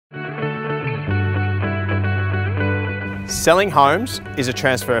Selling homes is a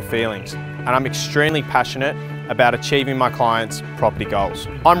transfer of feelings, and I'm extremely passionate about achieving my clients' property goals.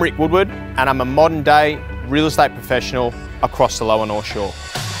 I'm Rick Woodward, and I'm a modern day real estate professional across the Lower North Shore.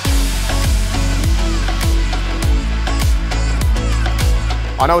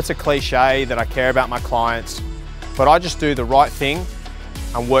 I know it's a cliche that I care about my clients, but I just do the right thing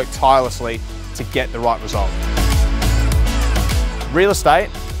and work tirelessly to get the right result. Real estate,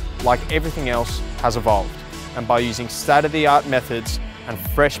 like everything else, has evolved, and by using state-of-the-art methods and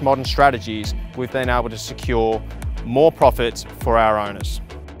fresh modern strategies, we've been able to secure more profits for our owners.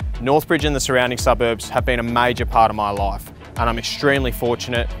 Northbridge and the surrounding suburbs have been a major part of my life, and I'm extremely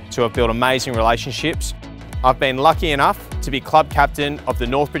fortunate to have built amazing relationships. I've been lucky enough to be club captain of the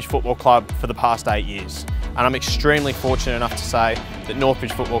Northbridge Football Club for the past 8 years, and I'm extremely fortunate enough to say that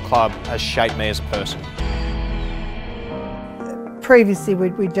Northbridge Football Club has shaped me as a person. Previously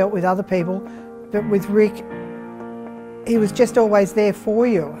we dealt with other people, but with Rick, he was just always there for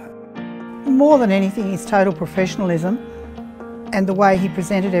you. More than anything, his total professionalism and the way he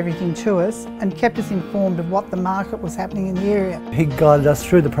presented everything to us and kept us informed of what the market was happening in the area. He guided us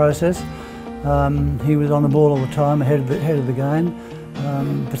through the process. He was on the ball all the time, ahead of the game,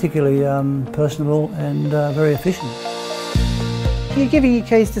 particularly personable and very efficient. You're giving your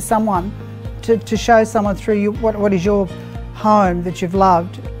keys to someone to show someone through what is your home that you've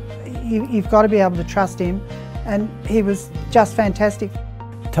loved. You've got to be able to trust him, and he was just fantastic.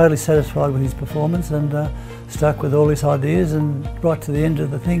 Totally satisfied with his performance and stuck with all his ideas, and right to the end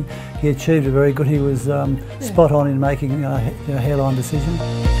of the thing he achieved a very good. He was spot on in making a hairline decision.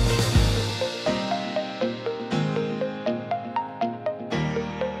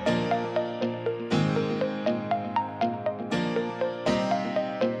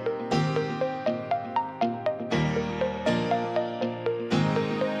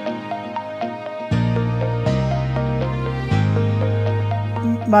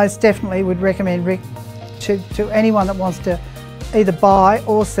 Most definitely would recommend Rick to anyone that wants to either buy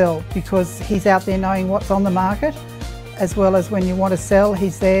or sell, because he's out there knowing what's on the market, as well as when you want to sell,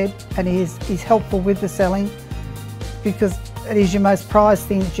 he's there and he's helpful with the selling, because it is your most prized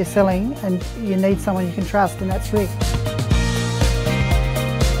thing that you're selling and you need someone you can trust, and that's Rick.